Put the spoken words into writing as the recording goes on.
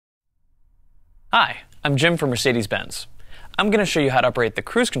Hi, I'm Jim from Mercedes-Benz. I'm going to show you how to operate the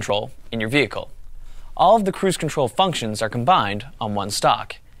cruise control in your vehicle. All of the cruise control functions are combined on one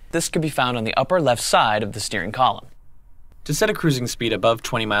stalk. This can be found on the upper left side of the steering column. To set a cruising speed above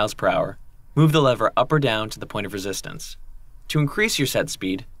 20 miles per hour, move the lever up or down to the point of resistance. To increase your set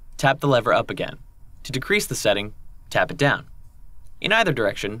speed, tap the lever up again. To decrease the setting, tap it down. In either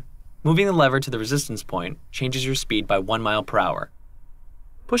direction, moving the lever to the resistance point changes your speed by 1 mile per hour.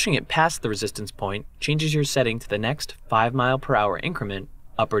 Pushing it past the resistance point changes your setting to the next 5 mile per hour increment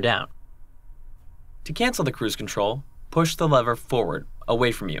up or down. To cancel the cruise control, push the lever forward,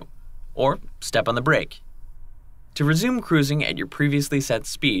 away from you, or step on the brake. To resume cruising at your previously set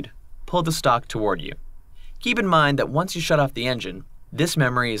speed, pull the stalk toward you. Keep in mind that once you shut off the engine, this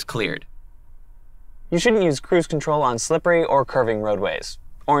memory is cleared. You shouldn't use cruise control on slippery or curving roadways,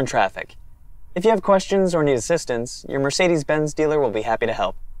 or in traffic. If you have questions or need assistance, your Mercedes-Benz dealer will be happy to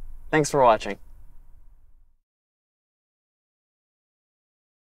help. Thanks for watching.